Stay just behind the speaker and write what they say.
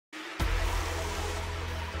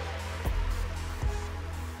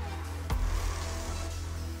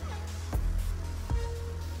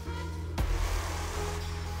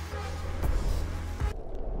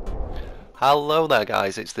Hello there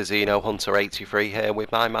guys, it's the Xeno Hunter 83 here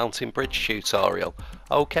with my mountain bridge tutorial.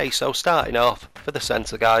 Okay, so starting off for the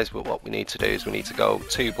centre guys, but what we need to do is we need to go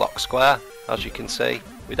 2 blocks square, as you can see.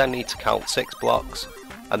 We then need to count 6 blocks,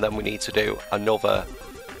 and then we need to do another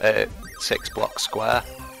 6 blocks square.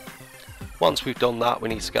 Once we've done that, we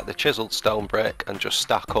need to get the chiselled stone brick and just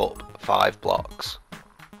stack up 5 blocks.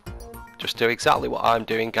 Just do exactly what I'm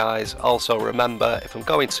doing guys. Also remember, if I'm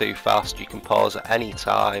going too fast, you can pause at any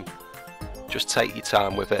time. Just take your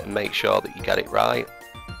time with it and make sure that you get it right.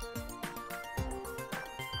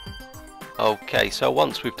 Okay, so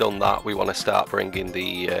once we've done that, we want to start bringing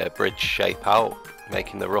the bridge shape out,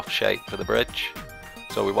 making the rough shape for the bridge.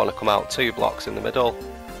 So we want to come out 2 blocks in the middle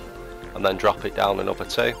and then drop it down another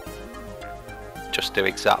 2. Just do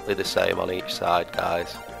exactly the same on each side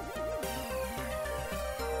guys.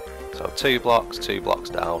 So 2 blocks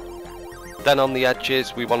down. Then on the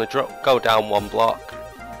edges we want to go down 1 block,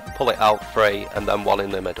 pull it out 3 and then 1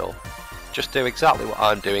 in the middle. Just do exactly what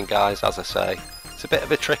I'm doing guys. As I say, it's a bit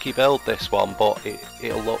of a tricky build this one, but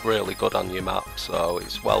it'll look really good on your map, so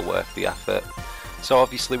it's well worth the effort. So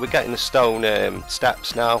obviously we're getting the stone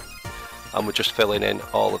steps now, and we're just filling in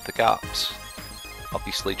all of the gaps,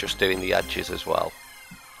 obviously just doing the edges as well.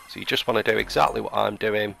 So you just want to do exactly what I'm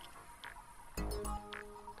doing.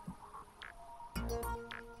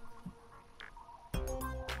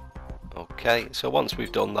 Okay, so once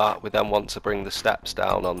we've done that, we then want to bring the steps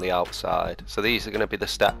down on the outside. So these are going to be the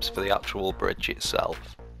steps for the actual bridge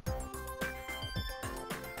itself.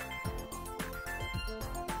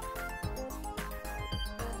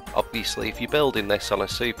 Obviously, if you're building this on a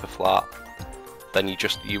super flat, then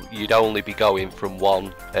you'd only be going from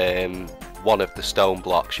one of the stone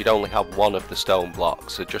blocks. You'd only have one of the stone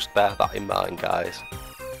blocks, so just bear that in mind, guys.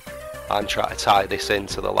 I'm trying to tie this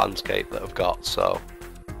into the landscape that I've got, so.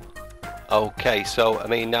 Okay, so I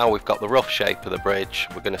mean now we've got the rough shape of the bridge,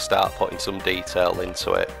 we're going to start putting some detail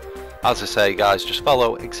into it. As I say guys, just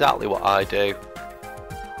follow exactly what I do.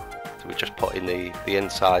 So we're just putting the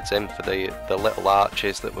insides in for the little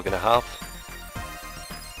arches that we're going to have.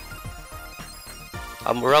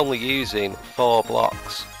 And we're only using 4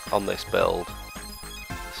 blocks on this build.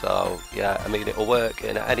 So yeah, I mean it'll work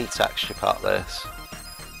in any texture pack this,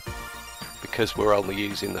 because we're only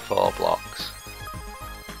using the 4 blocks.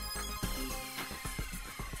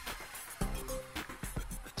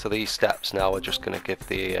 So these steps now are just going to give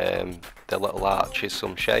the little arches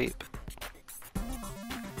some shape.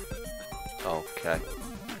 Okay.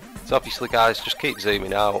 So obviously guys, just keep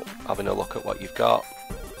zooming out, having a look at what you've got.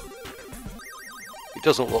 It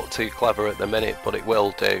doesn't look too clever at the minute, but it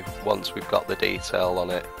will do once we've got the detail on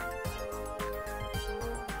it.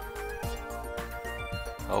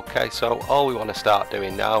 Okay, so all we want to start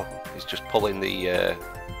doing now is just pulling the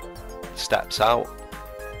steps out.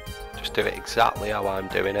 Just do it exactly how I'm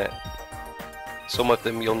doing it. Some of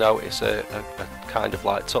them you'll notice are kind of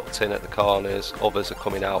like tucked in at the corners, others are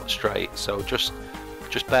coming out straight, so just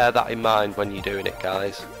bear that in mind when you're doing it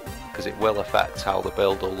guys, because it will affect how the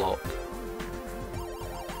build will look.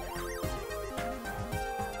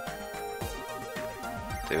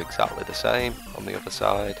 Do exactly the same on the other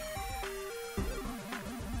side.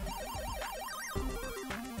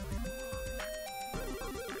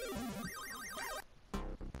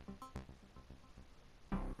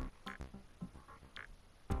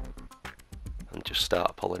 And just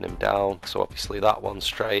start pulling them down. So obviously that one's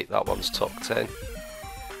straight, that one's tucked in.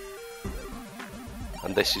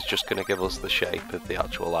 And this is just going to give us the shape of the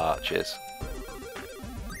actual arches.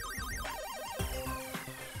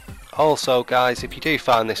 Also guys, if you do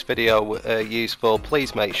find this video useful,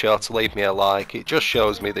 please make sure to leave me a like. It just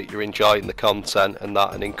shows me that you're enjoying the content and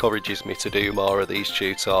that, and encourages me to do more of these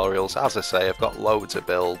tutorials. As I say, I've got loads of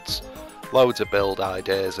builds, loads of build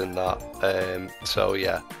ideas and that, so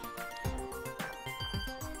yeah.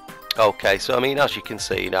 Okay, so I mean as you can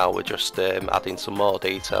see now we're just adding some more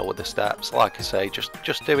detail with the steps. Like I say, just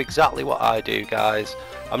do exactly what I do guys.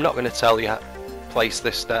 I'm not going to tell you place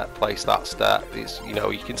this step, place that step. It's, you know,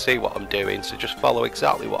 you can see what I'm doing, so just follow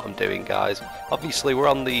exactly what I'm doing guys. Obviously we're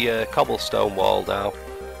on the cobblestone wall now.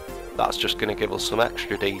 That's just going to give us some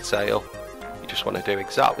extra detail. You just want to do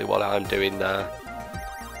exactly what I'm doing there.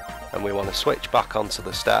 And we want to switch back onto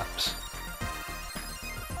the steps.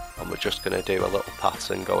 And we're just going to do a little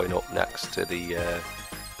pattern going up next to the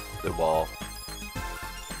wall.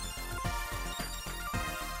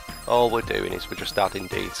 All we're doing is we're just adding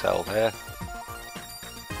detail here.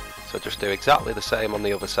 So just do exactly the same on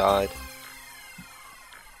the other side.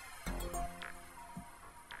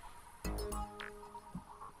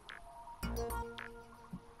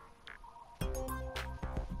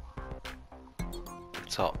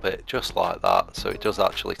 top bit just like that, so it does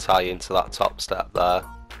actually tie into that top step there.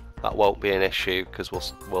 That won't be an issue because we'll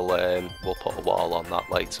put a wall on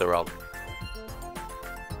that later on.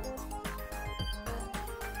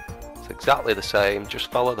 It's exactly the same,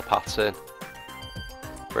 just follow the pattern,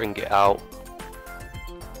 bring it out.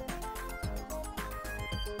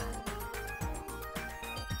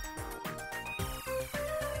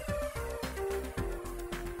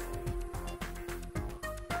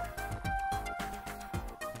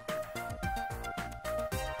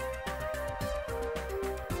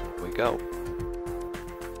 Go.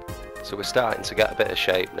 So we're starting to get a bit of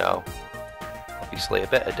shape now, obviously a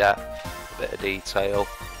bit of depth, a bit of detail,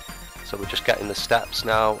 so we're just getting the steps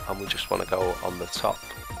now and we just want to go on the top,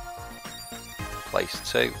 place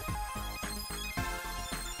 2.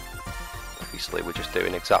 Obviously we're just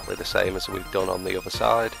doing exactly the same as we've done on the other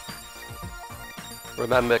side.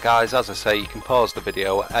 Remember guys, as I say, you can pause the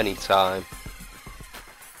video at any time.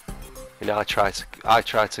 You know, I try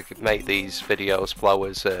to make these videos flow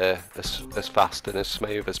as fast and as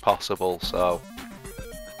smooth as possible, so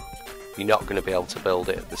you're not going to be able to build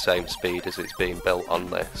it at the same speed as it's being built on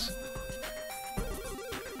this.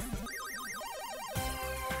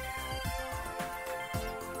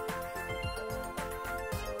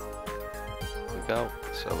 There we go,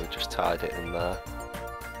 so we just tied it in there.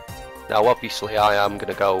 Now obviously I am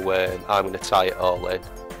going to go, I'm going to tie it all in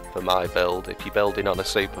for my build. If you're building on a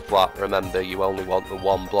super flat, remember you only want the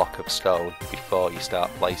one block of stone before you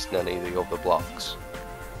start placing any of the other blocks.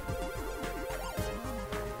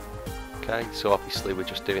 Okay, so obviously we're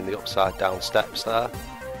just doing the upside down steps there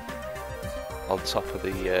on top of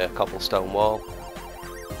the cobblestone wall,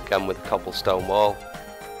 again with the cobblestone wall.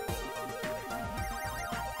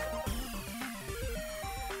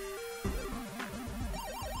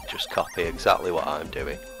 Just copy exactly what I'm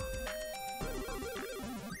doing.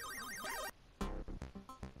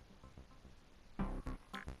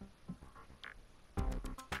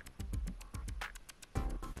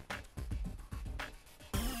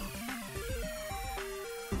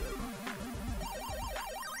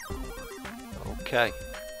 Okay.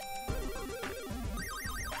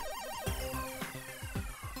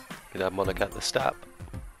 You then want to get the step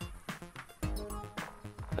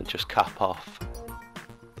and just cap off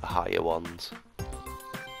the higher ones.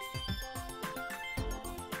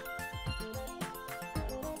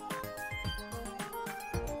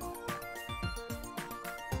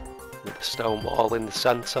 With the stone wall in the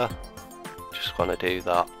centre, just want to do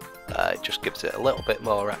that. It just gives it a little bit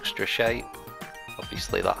more extra shape.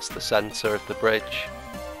 Obviously that's the centre of the bridge,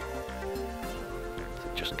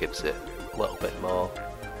 it just gives it a little bit more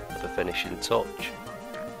of a finishing touch.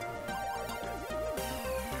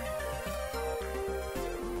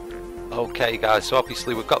 Okay guys, so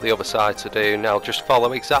obviously we've got the other side to do, now just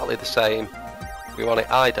follow exactly the same. We want it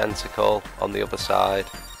identical on the other side.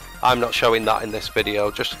 I'm not showing that in this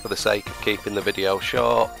video just for the sake of keeping the video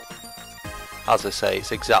short. As I say,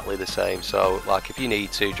 it's exactly the same, so like if you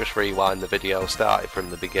need to, just rewind the video, start it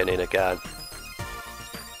from the beginning again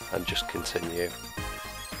and just continue.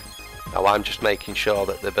 Now I'm just making sure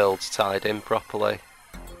that the build's tied in properly.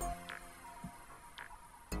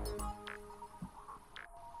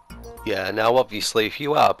 Yeah, now obviously if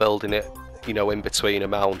you are building it, you know, in between a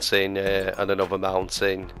mountain and another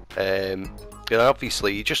mountain, you know,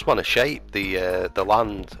 obviously you just want to shape the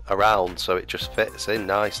land around so it just fits in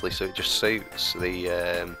nicely, so it just suits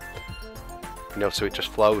the you know, so it just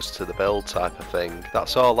flows to the build type of thing.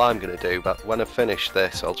 That's all I'm going to do, but when I finish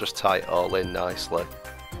this I'll just tie it all in nicely.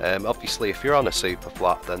 Obviously if you're on a super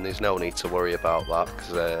flat then there's no need to worry about that,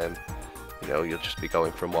 because you know, you'll just be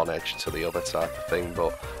going from one edge to the other type of thing.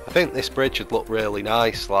 But I think this bridge would look really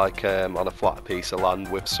nice, like on a flat piece of land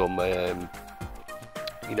with some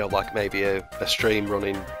you know, like maybe a stream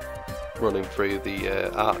running through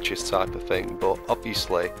the arches type of thing. But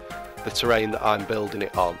obviously the terrain that I'm building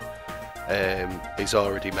it on is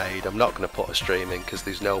already made. I'm not going to put a stream in because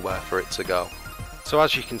there's nowhere for it to go. So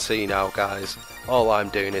as you can see now guys, all I'm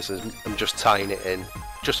doing is I'm just tying it in,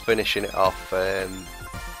 just finishing it off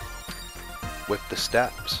with the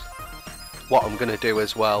steps. What I'm going to do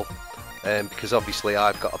as well, because obviously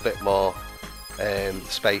I've got a bit more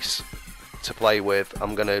space to play with,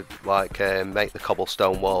 I'm going to like make the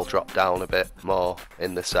cobblestone wall drop down a bit more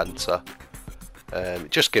in the centre. It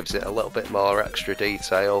just gives it a little bit more extra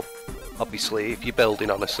detail. Obviously if you're building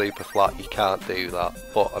on a super flat you can't do that,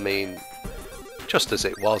 but I mean, just as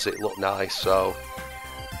it was, it looked nice. So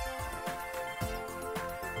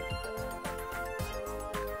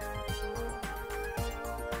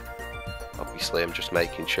obviously I'm just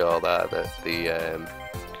making sure there that the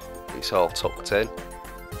it's all tucked in,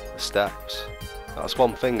 the steps. That's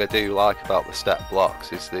one thing I do like about the step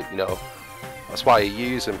blocks, is that, you know, that's why I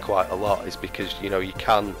use them quite a lot, is because, you know, you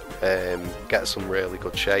can get some really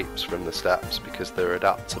good shapes from the steps because they're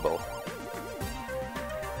adaptable.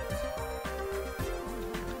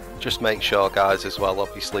 Just make sure, guys, as well,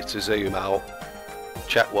 obviously, to zoom out,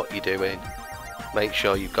 check what you're doing, make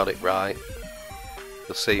sure you've got it right.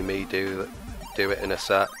 You'll see me do it in a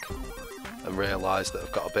sec and realise that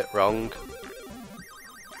I've got a bit wrong.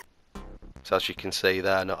 So as you can see,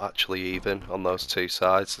 they're not actually even on those two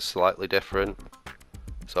sides, they're slightly different.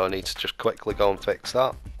 So I need to just quickly go and fix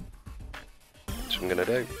that, which I'm going to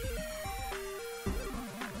do.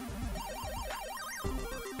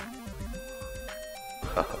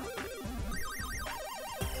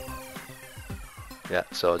 Yeah,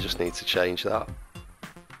 so I just need to change that.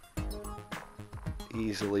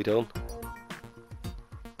 Easily done.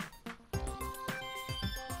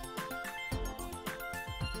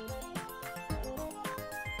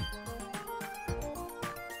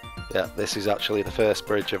 Yeah, this is actually the first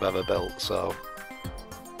bridge I've ever built, so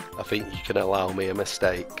I think you can allow me a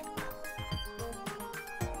mistake.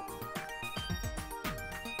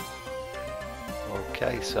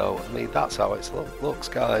 Okay, so I mean, that's how it looks,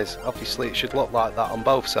 guys. Obviously it should look like that on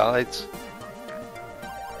both sides.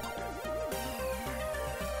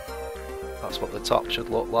 That's what the top should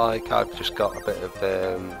look like. I've just got a bit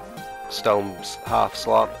of stone half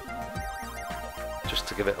slab just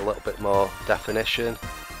to give it a little bit more definition.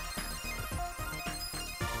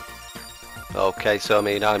 Okay, so I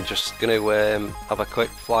mean, I'm just going to have a quick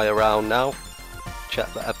fly around now,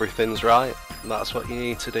 check that everything's right, and that's what you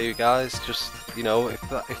need to do, guys. Just, you know,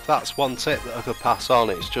 if that's one tip that I could pass on,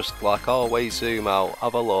 it's just like always zoom out,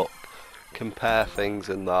 have a look, compare things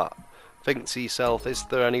and that. Think to yourself, is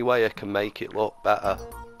there any way I can make it look better?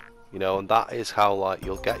 You know, and that is how, like,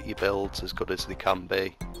 you'll get your builds as good as they can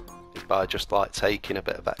be, is by just like taking a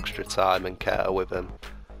bit of extra time and care with them.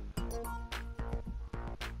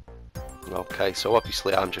 Okay, so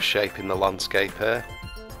obviously I'm just shaping the landscape here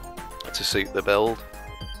to suit the build.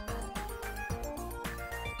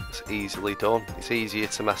 It's easily done. It's easier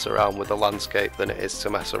to mess around with the landscape than it is to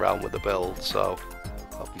mess around with the build, so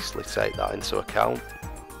obviously take that into account.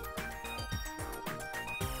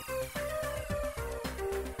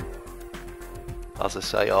 As I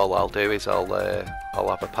say, all I'll do is I'll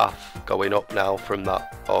have a path going up now from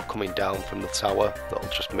that, or coming down from the tower, that'll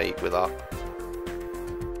just meet with that.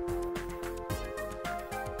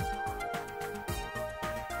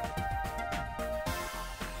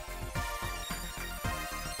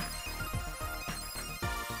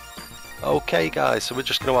 Okay guys, so we're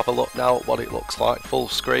just going to have a look now at what it looks like full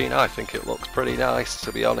screen. I think it looks pretty nice,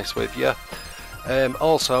 to be honest with you.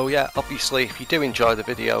 Also, yeah, obviously if you do enjoy the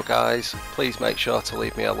video, guys, please make sure to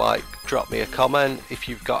leave me a like, drop me a comment if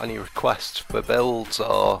you've got any requests for builds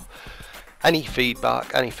or any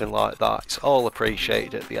feedback, anything like that. It's all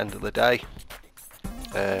appreciated at the end of the day.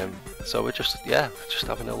 So we're just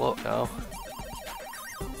having a look now.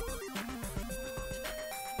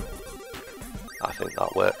 I think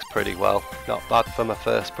that works pretty well. Not bad for my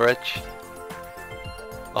first bridge.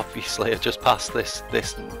 Obviously I just passed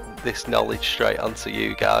this knowledge straight onto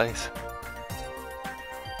you guys.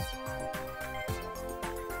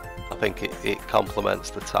 I think it complements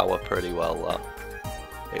the tower pretty well,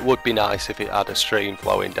 that. It would be nice if it had a stream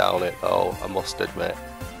flowing down it though, I must admit.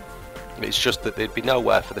 It's just that there'd be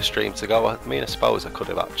nowhere for the stream to go. I mean, I suppose I could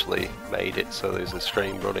have actually made it so there's a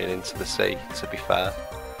stream running into the sea, to be fair,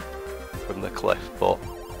 from the cliff, but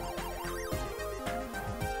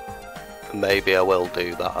maybe I will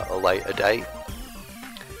do that at a later date.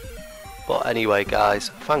 But anyway guys,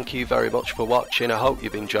 thank you very much for watching. I hope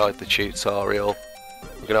you've enjoyed the tutorial.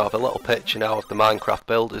 We're going to have a little picture now of the Minecraft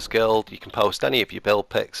Builders Guild. You can post any of your build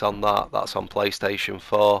pics on that. That's on PlayStation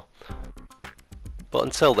 4. But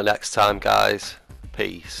until the next time guys,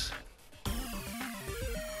 peace.